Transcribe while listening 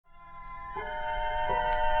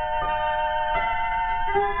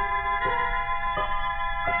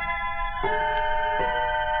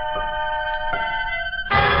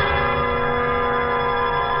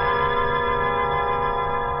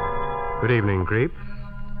Good evening, creeps.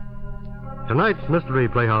 Tonight's Mystery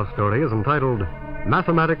Playhouse story is entitled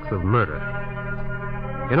Mathematics of Murder.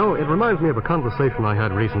 You know, it reminds me of a conversation I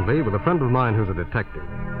had recently with a friend of mine who's a detective.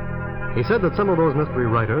 He said that some of those mystery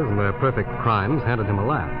writers and their perfect crimes handed him a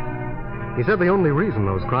laugh. He said the only reason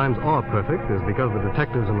those crimes are perfect is because the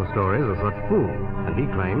detectives in the stories are such fools. And he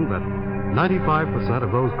claimed that 95%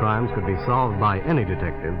 of those crimes could be solved by any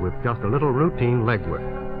detective with just a little routine legwork.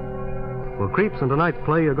 Well, creeps, in tonight's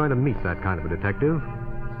play, you're going to meet that kind of a detective,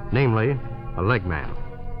 namely, a leg man.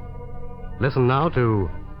 Listen now to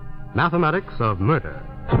Mathematics of Murder.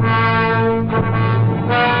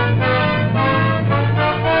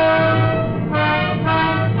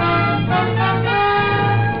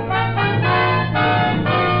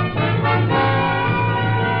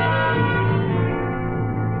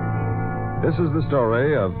 This is the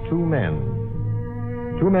story of two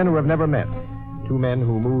men. Two men who have never met. Two men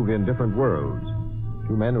who move in different worlds.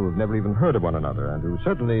 Two men who have never even heard of one another and who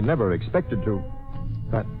certainly never expected to.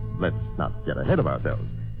 But let's not get ahead of ourselves.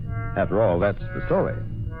 After all, that's the story.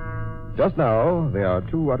 Just now, they are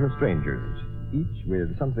two utter strangers, each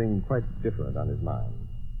with something quite different on his mind.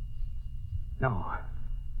 No.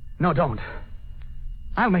 No, don't.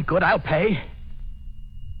 I'll make good. I'll pay.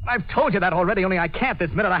 I've told you that already, only I can't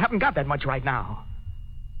this minute. I haven't got that much right now.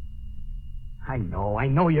 I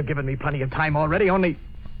know you've given me plenty of time already, only...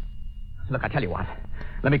 Look, I tell you what.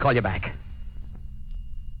 Let me call you back.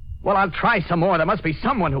 Well, I'll try some more. There must be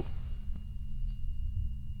someone who...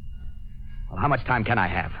 Well, how much time can I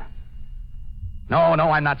have? No,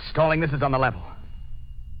 I'm not stalling. This is on the level.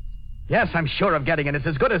 Yes, I'm sure of getting it. It's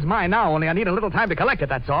as good as mine now, only I need a little time to collect it,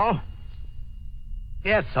 that's all.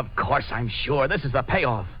 Yes, of course, I'm sure. This is the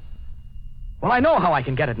payoff. Well, I know how I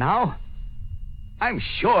can get it now. I'm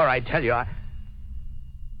sure, I tell you.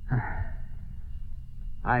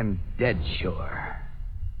 I'm dead sure.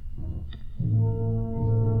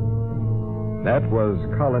 That was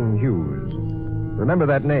Colin Hughes. Remember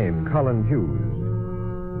that name, Colin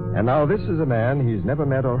Hughes. And now this is a man he's never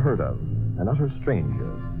met or heard of, an utter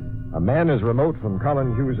stranger. A man as remote from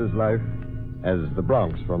Colin Hughes's life as the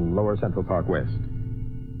Bronx from Lower Central Park West.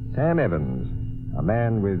 Sam Evans, a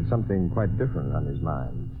man with something quite different on his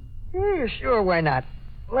mind. Yeah, sure, why not?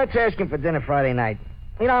 Let's ask him for dinner Friday night.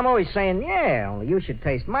 You know, I'm always saying, yeah, only you should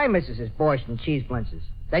taste my missus's borscht and cheese blintzes.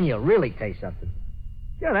 Then you'll really taste something.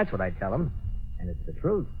 Yeah, that's what I tell him. And it's the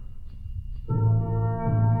truth.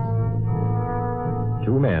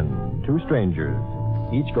 Two men, two strangers,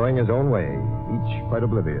 each going his own way, each quite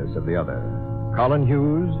oblivious of the other. Colin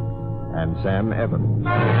Hughes and Sam Evans.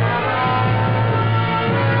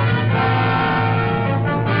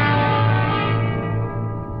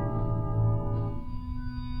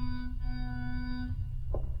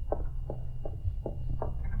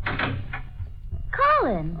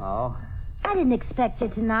 Colin. Oh? I didn't expect you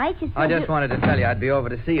tonight. You said I just wanted to tell you I'd be over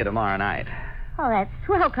to see you tomorrow night. Oh, that's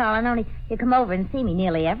swell, Colin. Only you come over and see me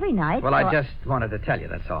nearly every night. Well, so I just wanted to tell you,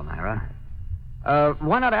 that's all, Myra.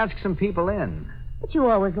 Why not ask some people in? But you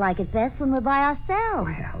always like it best when we're by ourselves.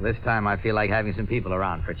 Well, this time I feel like having some people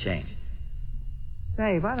around for a change.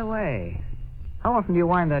 Say, by the way, how often do you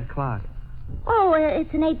wind that clock? Oh,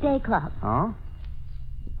 it's an 8-day clock. Oh?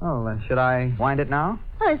 Oh, should I wind it now?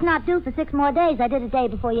 Oh, it's not due for 6 more days. I did a day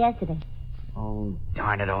before yesterday. Oh,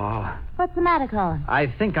 darn it all. What's the matter, Colin? I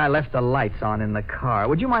think I left the lights on in the car.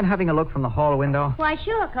 Would you mind having a look from the hall window? Why,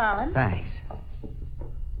 sure, Colin. Thanks.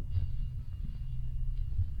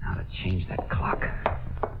 Now to change that clock.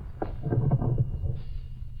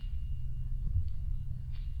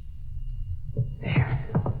 There.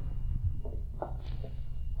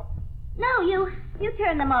 No, you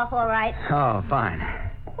turn them off all right. Oh, fine.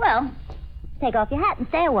 Well, take off your hat and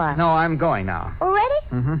stay a while. No, I'm going now. Already?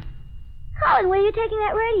 Mm-hmm. Colin, where are you taking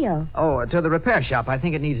that radio? Oh, to the repair shop. I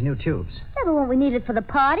think it needs new tubes. Yeah, but won't we need it for the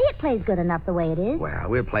party? It plays good enough the way it is. Well,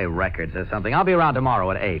 we'll play records or something. I'll be around tomorrow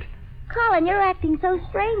at 8. Colin, you're acting so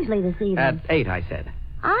strangely this evening. At 8, I said.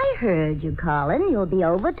 I heard you, Colin. You'll be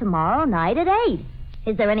over tomorrow night at 8.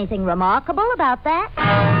 Is there anything remarkable about that?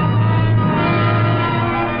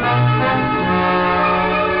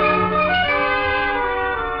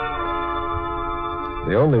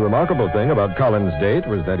 The only remarkable thing about Colin's date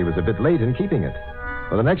was that he was a bit late in keeping it.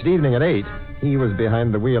 For the next evening at 8, he was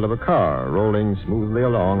behind the wheel of a car, rolling smoothly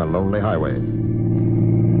along a lonely highway.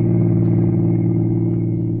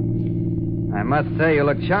 I must say you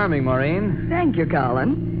look charming, Maureen. Thank you,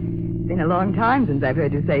 Colin. It's been a long time since I've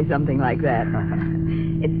heard you say something like that.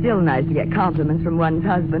 It's still nice to get compliments from one's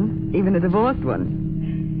husband, even a divorced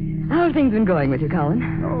one. How have things been going with you,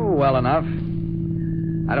 Colin? Oh, well enough.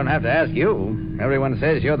 I don't have to ask you. Everyone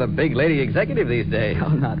says you're the big lady executive these days. Oh,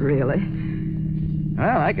 not really.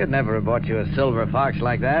 Well, I could never have bought you a silver fox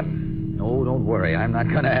like that. Oh, don't worry. I'm not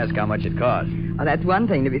going to ask how much it cost. Well, that's one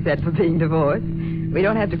thing to be said for being divorced. We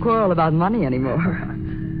don't have to quarrel about money anymore.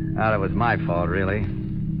 Well, it was my fault, really.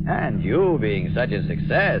 And you being such a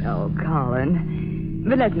success. Oh, Colin.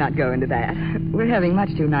 But let's not go into that. We're having much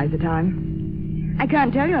too nice a time. I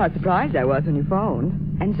can't tell you how surprised I was when you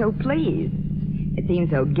phoned. And so pleased. It seemed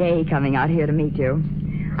so gay coming out here to meet you.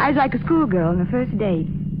 I was like a schoolgirl on the first date.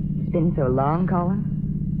 It's been so long, Colin.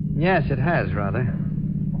 Yes, it has, rather.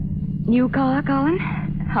 New car, Colin?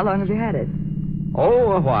 How long have you had it?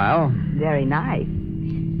 Oh, a while. Very nice.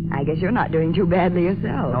 I guess you're not doing too badly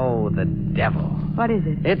yourself. Oh, the devil. What is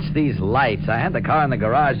it? It's these lights. I had the car in the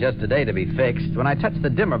garage just today to be fixed. When I touch the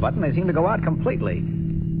dimmer button, they seem to go out completely.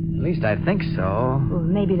 At least I think so. Well,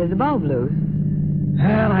 maybe there's a bulb loose.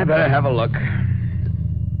 Well, I better have a look.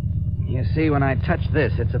 You see, when I touch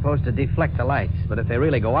this, it's supposed to deflect the lights. But if they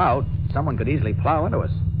really go out, someone could easily plow into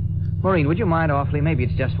us. Maureen, would you mind awfully? Maybe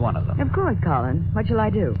it's just one of them. Of course, Colin. What shall I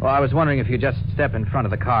do? Well, I was wondering if you'd just step in front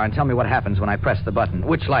of the car and tell me what happens when I press the button.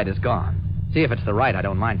 Which light is gone? See if it's the right, I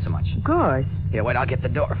don't mind so much. Of course. Here, wait, I'll get the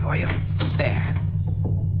door for you. There.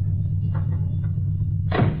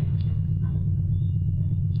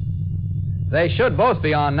 They should both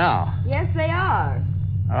be on now. Yes, they are.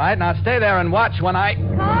 All right, now stay there and watch when I...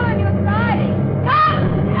 Colin, you're sliding.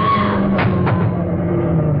 Colin!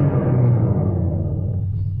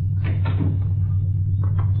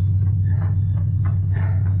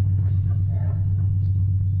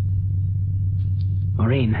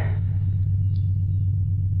 Maureen.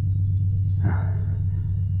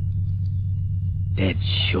 Dead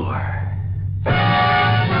sure.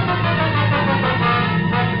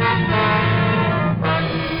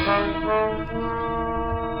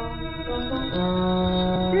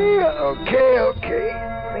 Okay.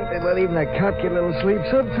 Think they let even a cop get a little sleep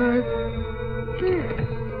sometimes.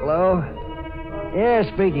 Hello? Yeah,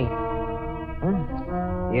 speaking.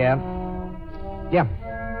 Huh? Yeah,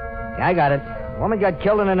 I got it. Woman got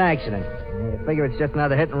killed in an accident. I figure it's just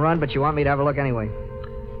another hit and run, but you want me to have a look anyway.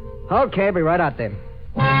 Okay, I'll be right out there.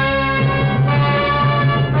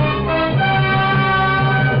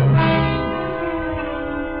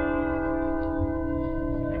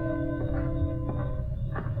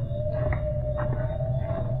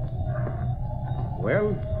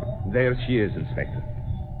 Well, there she is, Inspector.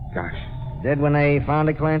 Gosh. Dead when they found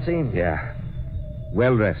her, Clancy? Yeah.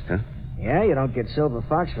 Well dressed, huh? Yeah, you don't get Silver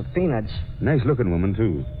Fox for peanuts. Nice looking woman,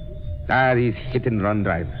 too. These hit and run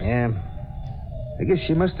drivers. Yeah. I guess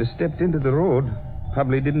she must have stepped into the road.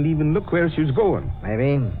 Probably didn't even look where she was going.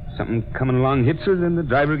 Maybe. Something coming along hits her, then the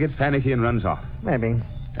driver gets panicky and runs off. Maybe.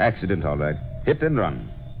 Accident, all right. Hit and run.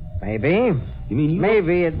 Maybe. You mean you...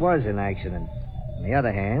 Maybe it was an accident. On the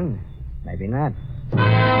other hand, maybe not.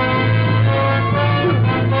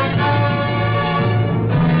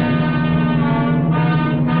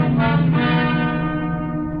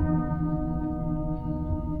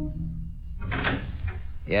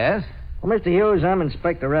 Yes? Well, Mr. Hughes, I'm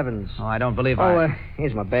Inspector Evans. Oh, I don't believe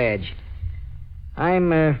Here's my badge.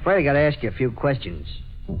 I'm afraid I got to ask you a few questions.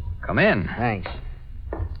 Come in. Thanks.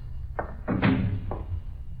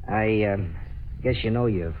 I guess you know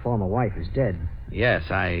your former wife is dead. Yes,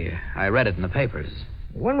 I read it in the papers.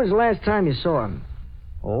 When was the last time you saw him?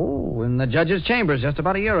 Oh, in the judge's chambers just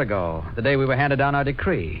about a year ago, the day we were handed down our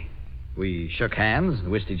decree. We shook hands and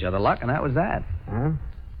wished each other luck, and that was that. Huh?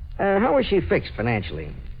 How was she fixed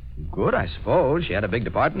financially? Good, I suppose. She had a big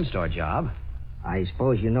department store job. I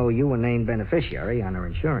suppose you know you were named beneficiary on her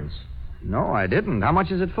insurance. No, I didn't. How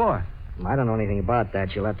much is it for? I don't know anything about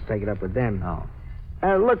that. You'll have to take it up with them. Oh.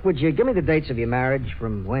 Look, would you give me the dates of your marriage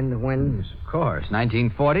from when to when? Yes, of course.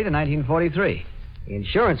 1940 to 1943. The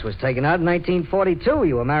insurance was taken out in 1942.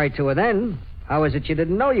 You were married to her then. How is it you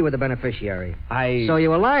didn't know you were the beneficiary? So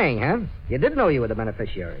you were lying, huh? You did know you were the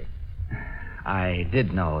beneficiary. I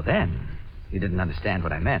did know then. You didn't understand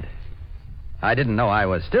what I meant. I didn't know I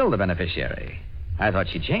was still the beneficiary. I thought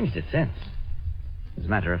she changed it since. As a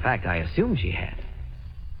matter of fact, I assumed she had.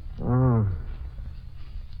 Oh.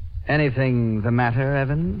 Anything the matter,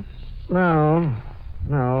 Evans? No,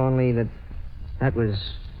 only that was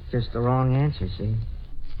just the wrong answer, see?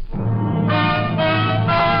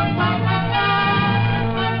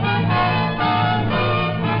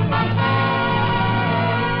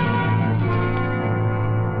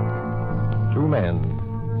 Two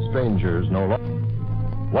men, strangers no longer.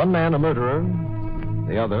 One man a murderer,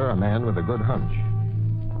 the other a man with a good hunch.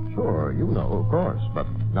 Sure, you know, of course, but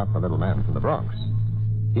not the little man from the Bronx.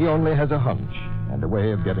 He only has a hunch and a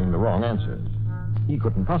way of getting the wrong answers. He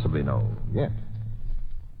couldn't possibly know yet.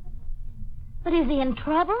 But is he in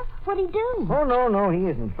trouble? What'd he do? Oh, no, he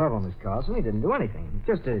isn't in trouble, Miss Carlson. He didn't do anything.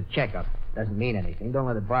 Just a checkup. Doesn't mean anything. Don't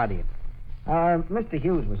let it bother you. Mr.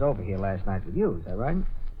 Hughes was over here last night with you, is that right?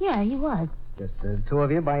 Yeah, he was. Just the two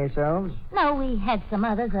of you by yourselves? No, we had some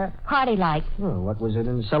others, a party like. Oh, what was it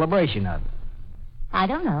in celebration of? I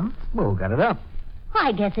don't know. Well, who got it up? Well,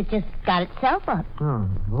 I guess it just got itself up. Oh,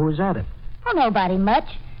 who was at it? Oh, nobody much.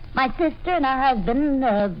 My sister and her husband,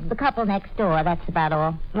 the couple next door. That's about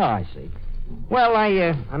all. Oh, I see. Well,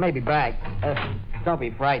 I may be back. Don't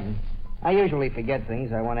be frightened. I usually forget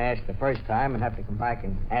things I want to ask the first time and have to come back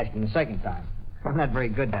and ask them the second time. I'm not very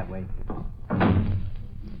good that way.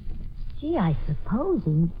 Gee, I suppose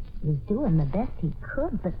he was doing the best he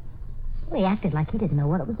could, but he acted like he didn't know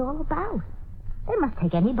what it was all about. They must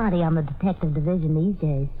take anybody on the detective division these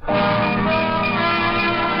days.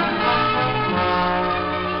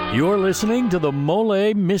 You're listening to the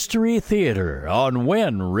Mollé Mystery Theater on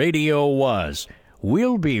When Radio Was.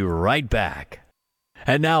 We'll be right back.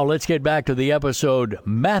 And now let's get back to the episode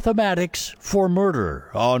Mathematics for Murder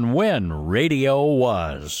on When Radio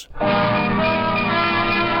Was.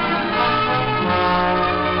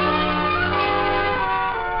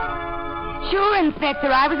 Sure,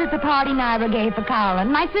 Inspector. I was at the party Naira gave for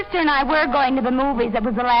Colin. My sister and I were going to the movies. It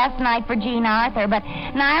was the last night for Jean Arthur, but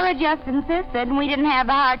Naira just insisted, and we didn't have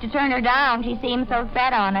the heart to turn her down. She seemed so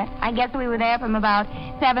set on it. I guess we were there from about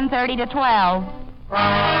 7:30 to 12.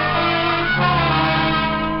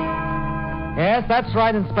 Yes, that's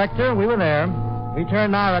right, Inspector. We were there. We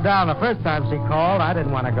turned Naira down the first time she called. I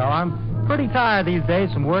didn't want to go. I'm pretty tired these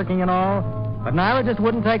days from working and all. But Naira just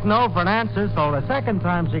wouldn't take no for an answer, so the second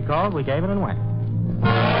time she called, we gave it and went.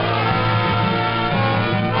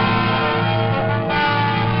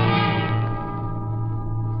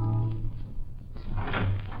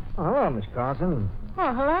 Oh, hello, Miss Carlson.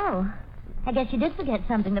 Oh, hello. I guess you did forget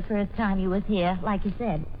something the first time you was here, like you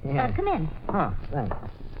said. Yeah. Come in. Oh, thanks.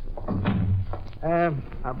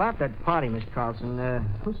 About that party, Miss Carlson,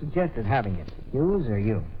 who suggested having it? Hughes or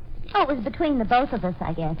you? Oh, it was between the both of us,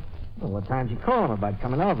 I guess. Well, what time did you call him about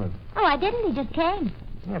coming over? Oh, I didn't. He just came.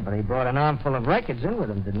 Yeah, but he brought an armful of records in with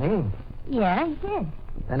him, didn't he? Yeah, he did.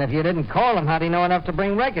 Then if you didn't call him, how'd he know enough to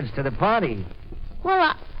bring records to the party?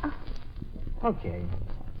 Well, Okay.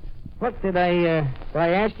 What, did I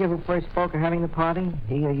ask you who first spoke of having the party?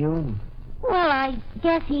 He or you? Well, I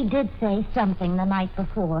guess he did say something the night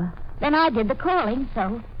before. Then I did the calling,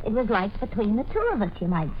 so it was like between the two of us, you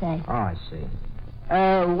might say. Oh, I see.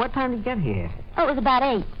 What time did you get here? Oh, it was about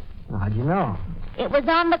 8. Well, how'd you know? It was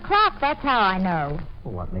on the clock, that's how I know.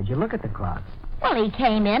 Well, what made you look at the clock? Well, he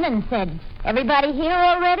came in and said, "Everybody here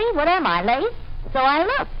already? What am I, late?" So I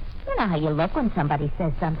looked. You know how you look when somebody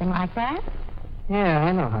says something like that. Yeah,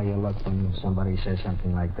 I know how you look when somebody says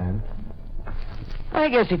something like that. I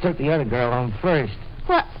guess he took the other girl home first.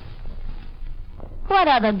 What? What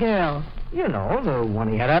other girl? You know, the one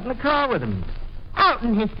he had out in the car with him. Out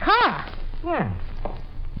in his car? Yeah.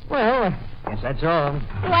 Well, guess that's all.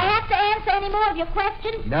 Do I have to answer any more of your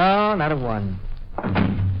questions? No, not a one.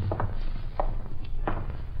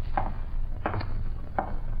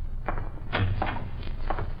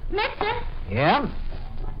 Mister? Yeah?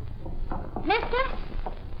 Mister?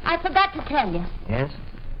 I forgot to tell you. Yes?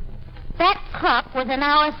 That clock was an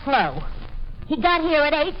hour slow. He got here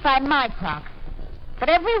at 8 by my clock. But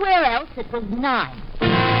everywhere else it was 9.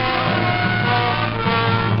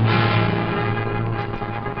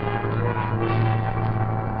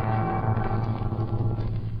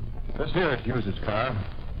 This here is Hughes' car.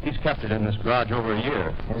 He's kept it in this garage over a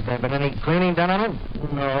year. Has there been any cleaning done on it?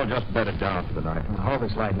 No, just bedded down for the night. Hold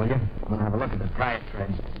this light, will you? I'm going to have a look at the tire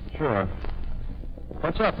treads. Sure.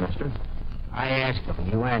 What's up, mister? I asked him.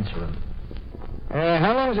 You answer him.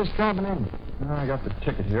 How long has this car been in? I got the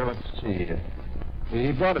ticket here. Let's see.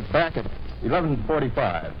 He brought it back at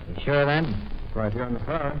 11:45. You sure then? It's right here in the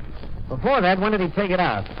car. Before that, when did he take it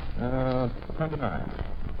out? 10 to 9.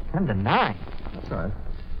 10 to 9. That's right.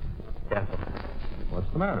 Definitely. What's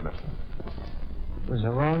the matter, mister? It was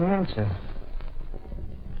the wrong answer.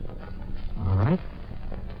 All right.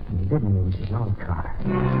 He didn't use his own car.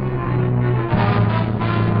 Let's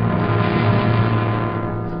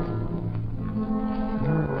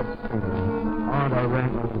see. Auto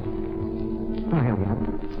rentals. Oh, here we are.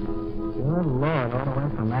 Good Lord, all the way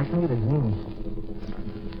from Acme to Zenith.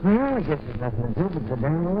 Well, I guess there's nothing to do but go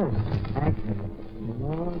down the list. Acme.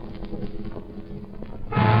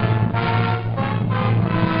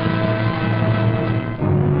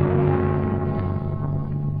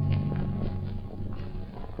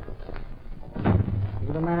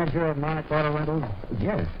 You the manager of Monarch Auto Rentals?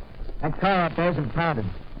 Yes. That car out there isn't pounded.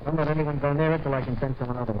 Don't let anyone go near it till I can send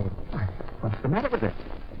someone over here. What's the matter with it?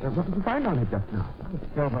 What did you find on it just now?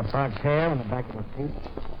 Silver fox hair on the back of the seat.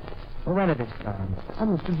 Who rented this car?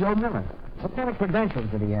 Mr. Joe Miller. What kind of credentials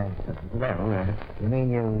did he have? Well, You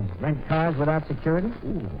mean you rent cars without security?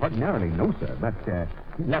 ordinarily, no, sir. But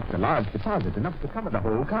he left a large deposit, enough to cover the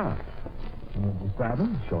whole car. Did you describe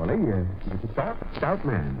him? Surely, he's a stout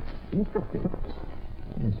man. He's 50.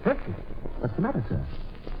 He's 50. What's the matter, sir?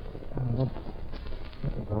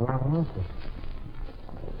 That's a wrong answer.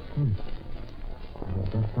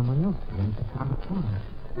 There's someone else who rents a car.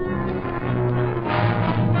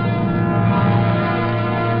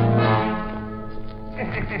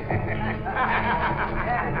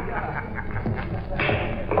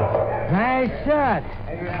 Nice shot.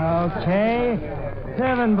 Okay.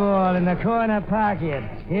 7 ball in the corner pocket.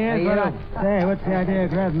 Here's what I... Say, what's the idea of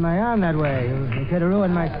grabbing my arm that way? You could have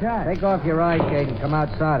ruined my shot. Take off your eye shade and come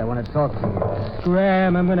outside. I want to talk to you.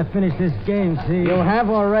 Scram, I'm going to finish this game, see? You have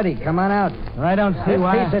already. Come on out. Well, I don't see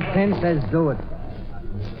why... This piece of tin says do it.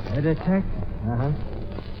 A detective? Uh-huh.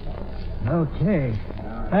 Okay.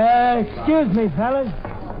 Excuse me, fellas.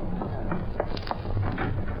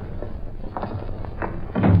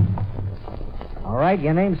 All right,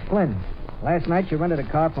 your name's Flynn. Last night you rented a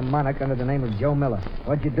car from Monarch under the name of Joe Miller.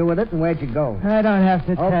 What'd you do with it and where'd you go? I don't have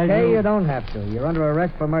to tell you. Okay, you don't have to. You're under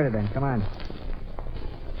arrest for murder then. Come on.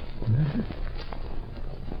 Murder?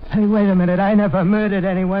 Hey, wait a minute. I never murdered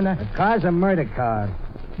anyone. The car's a murder car.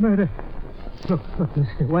 Murder? Look,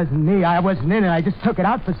 it wasn't me. I wasn't in it. I just took it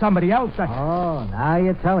out for somebody else. Oh, now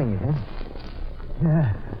you're telling it, huh?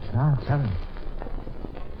 Yeah, now I'm telling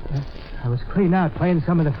you. I was clean out playing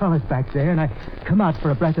some of the fellas back there, and I come out for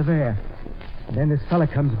a breath of air. And then this fella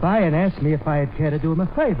comes by and asks me if I'd care to do him a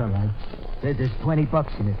favor. I said there's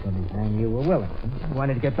 $20 in it for me. And you were willing. I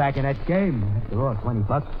wanted to get back in that game. After all,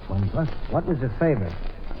 $20. What was the favor?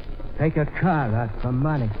 Take a car out from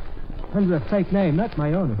Monarch. Under a fake name, not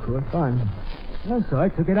my own, of course. Fun. Well, so I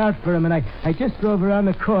took it out for him, and I just drove around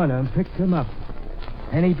the corner and picked him up.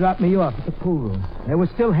 And he dropped me off at the pool room. There was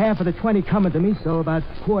still half of the 20 coming to me, so about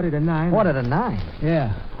 8:45. 8:45?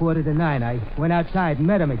 Yeah, 8:45. I went outside and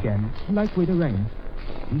met him again, like we'd arranged.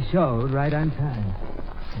 He showed right on time.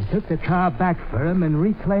 I took the car back for him and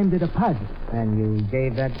reclaimed the deposit. And you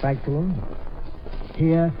gave that back to him?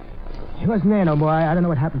 He wasn't there no more. I don't know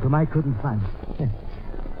what happened to him. I couldn't find him.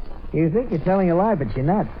 You think you're telling a lie, but you're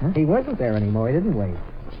not. Huh? He wasn't there anymore. He didn't wait.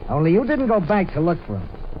 Only you didn't go back to look for him.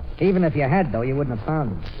 Even if you had, though, you wouldn't have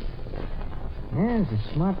found him. Yeah, it's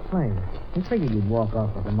a smart play. You figured you'd walk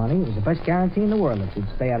off with the money. It was the best guarantee in the world that you'd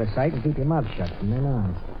stay out of sight and keep your mouth shut from then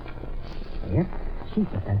on. Yep,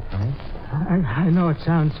 cheap at that price. I know it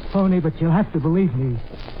sounds phony, but you'll have to believe me.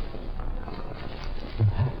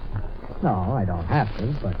 No, I don't have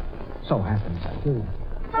to, but so happens I do.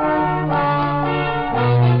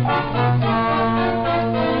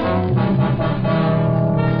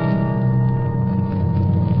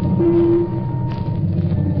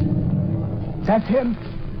 That's him.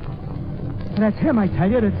 That's him, I tell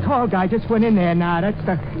you. The tall guy just went in there now. That's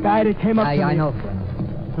the guy that came up to me. I know,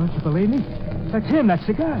 Flynn. Don't you believe me? That's him. That's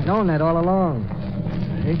the guy. Known that all along.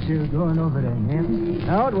 Ain't you going over there, man?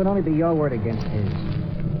 No, it would only be your word against his.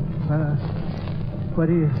 What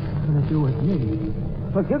are you going to do with me?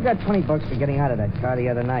 Look, you got $20 for getting out of that car the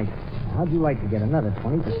other night. How'd you like to get another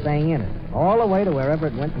 20 for staying in it? All the way to wherever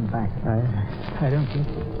it went and back. I don't think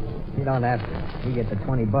so. You don't have to. You get the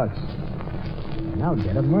 $20. And I'll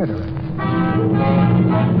get a murderer.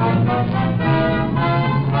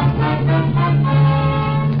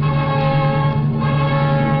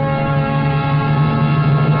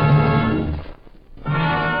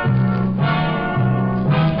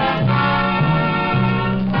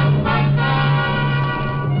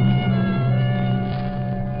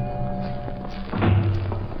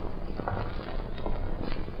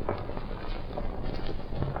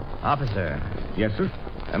 Officer. Yes, sir?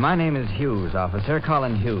 My name is Hughes, officer.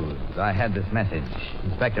 Colin Hughes. I had this message.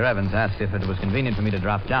 Inspector Evans asked if it was convenient for me to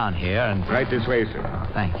drop down here and... Right this way, sir. Oh,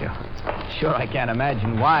 thank you. Sure, I can't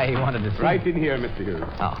imagine why he wanted to see... Right in here, Mr. Hughes.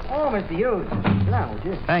 Oh, Mr. Hughes. Sit down, would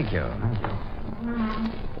you? Thank you.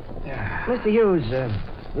 Mr. Hughes,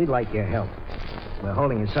 we'd like your help. We're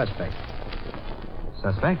holding a suspect.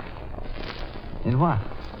 Suspect? In what?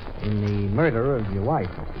 In the murder of your wife,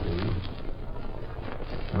 Mr. Hughes.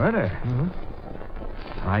 Murder? Mm-hmm.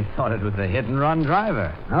 I thought it was the hit-and-run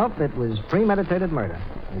driver. Nope, it was premeditated murder.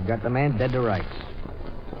 We've got the man dead to rights.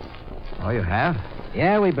 Oh, you have?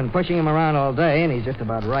 Yeah, we've been pushing him around all day, and he's just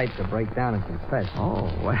about right to break down and confess. Oh,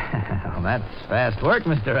 well, that's fast work,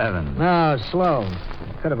 Mr. Evans. No, slow.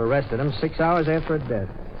 Could have arrested him 6 hours after a death.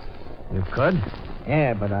 You could?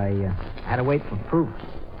 Yeah, but I had to wait for proof.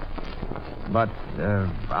 But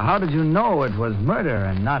how did you know it was murder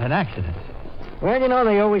and not an accident? Well, you know,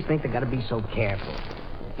 they always think they got to be so careful.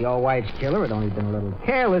 If your wife's killer had only been a little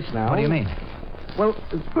careless now. What do you mean? Well,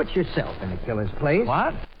 put yourself in the killer's place.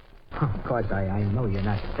 What? Of course, I know you're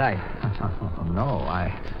not the type. No,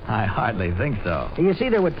 I hardly think so. You see,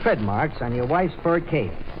 there were tread marks on your wife's fur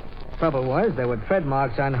cape. Trouble was, there were tread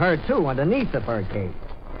marks on her, too, underneath the fur cape.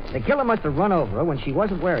 The killer must have run over her when she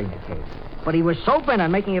wasn't wearing the cape. But he was so bent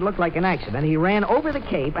on making it look like an accident, he ran over the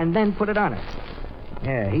cape and then put it on her.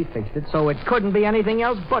 Yeah, he fixed it so it couldn't be anything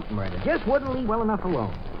else but murder. Just wouldn't leave well enough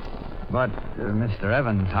alone. But, Mr.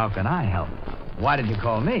 Evans, how can I help? Why did you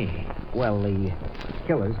call me? Well, the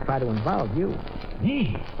killers tried to involve you.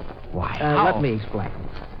 Me? Why, how? Let me explain.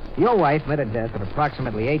 Your wife met her death at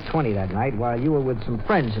approximately 8:20 that night while you were with some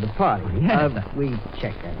friends at a party. Yes. We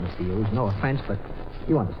checked that, Mr. Hughes. No offense, but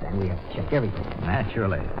you understand we have to check everything.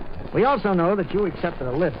 Naturally. We also know that you accepted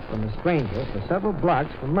a lift from a stranger for several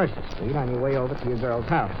blocks from Mercer Street on your way over to your girl's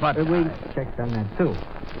house. But we checked on that, too.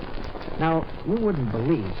 Now, you wouldn't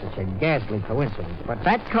believe such a ghastly coincidence, but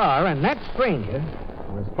that car and that stranger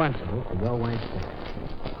are responsible for your wife's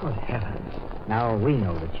death. Good heavens. Now, we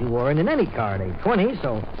know that you weren't in any car at 8:20,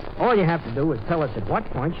 so all you have to do is tell us at what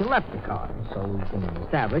point you left the car, so we can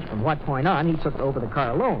establish from what point on he took over the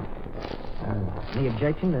car alone. Any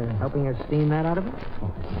objection to helping us steam that out of him?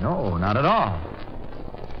 No, not at all.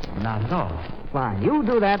 Not at all. Fine. You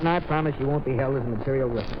do that, and I promise you won't be held as a material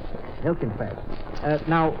witness. He'll confess.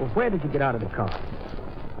 Now, where did you get out of the car?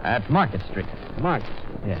 At Market Street. Market?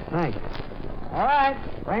 Yes. Right. All right.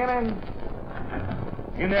 Bring him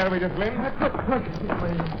in. In there with you, Flynn.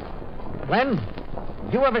 Glenn,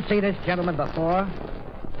 did you ever see this gentleman before?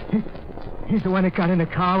 He's the one that got in the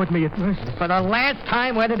car with me at Mercer. For the last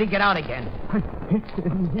time, where did he get out again? He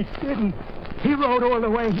didn't. He rode all the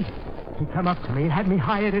way. He come up to me and had me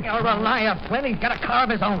hired at... You're a liar, Flynn. He's got a car of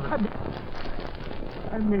his own.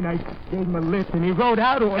 I gave him a lift and he rode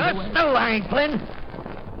out all the way. You're still lying, Flynn.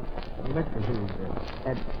 Mr. Hughes,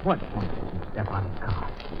 at what point did you step out of the car?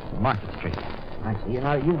 Market Street. I see.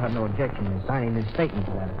 Now, you have no objection to signing this statement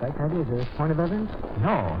to that effect, have you? Is there a point of evidence?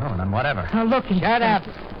 No, none whatever. Now, look, Shut up.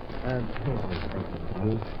 Here's the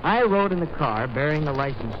statement. I rode in the car bearing the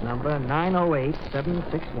license number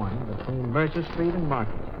 908761 between Mercer Street and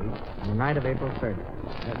Market Street on the night of April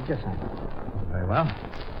 30th. Just sign it. Very well.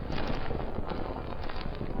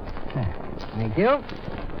 Thank you.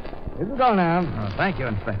 You can go now. Oh, thank you,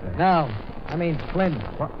 Inspector. No, I mean Flynn.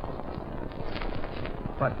 What?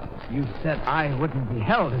 But you said I wouldn't be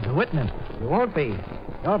held as a witness. You won't be.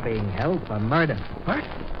 You're being held for murder. What?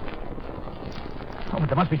 Oh, but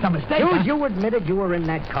there must be some mistake. Dude, you admitted you were in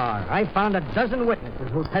that car. I found a dozen witnesses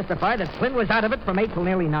who testified that Flynn was out of it from 8 till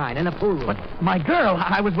nearly 9 in a pool room. But my girl,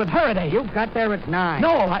 I was with her at 8. You got there at 9.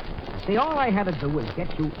 No, See, all I had to do was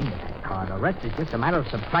get you into that car. The rest is just a matter of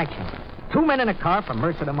subtraction. 2 men in a car from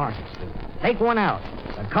Mercer to Market Street. Take one out.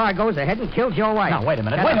 The car goes ahead and kills your wife. Now, wait a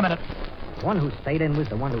minute. The one who stayed in was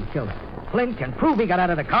the one who killed her. Flynn can prove he got out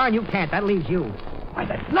of the car, and you can't. That leaves you. Why,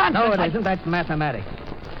 that's nonsense. No, it isn't. That's mathematics.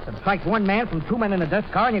 Subtract one man from 2 men in a death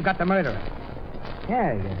car, and you've got the murderer.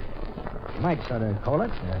 Yeah, you might sort of call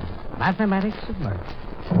it mathematics of murder.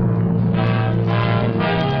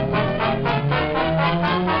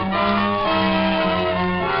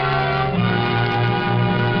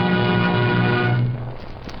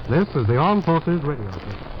 This is the Armed Forces Radio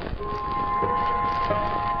System.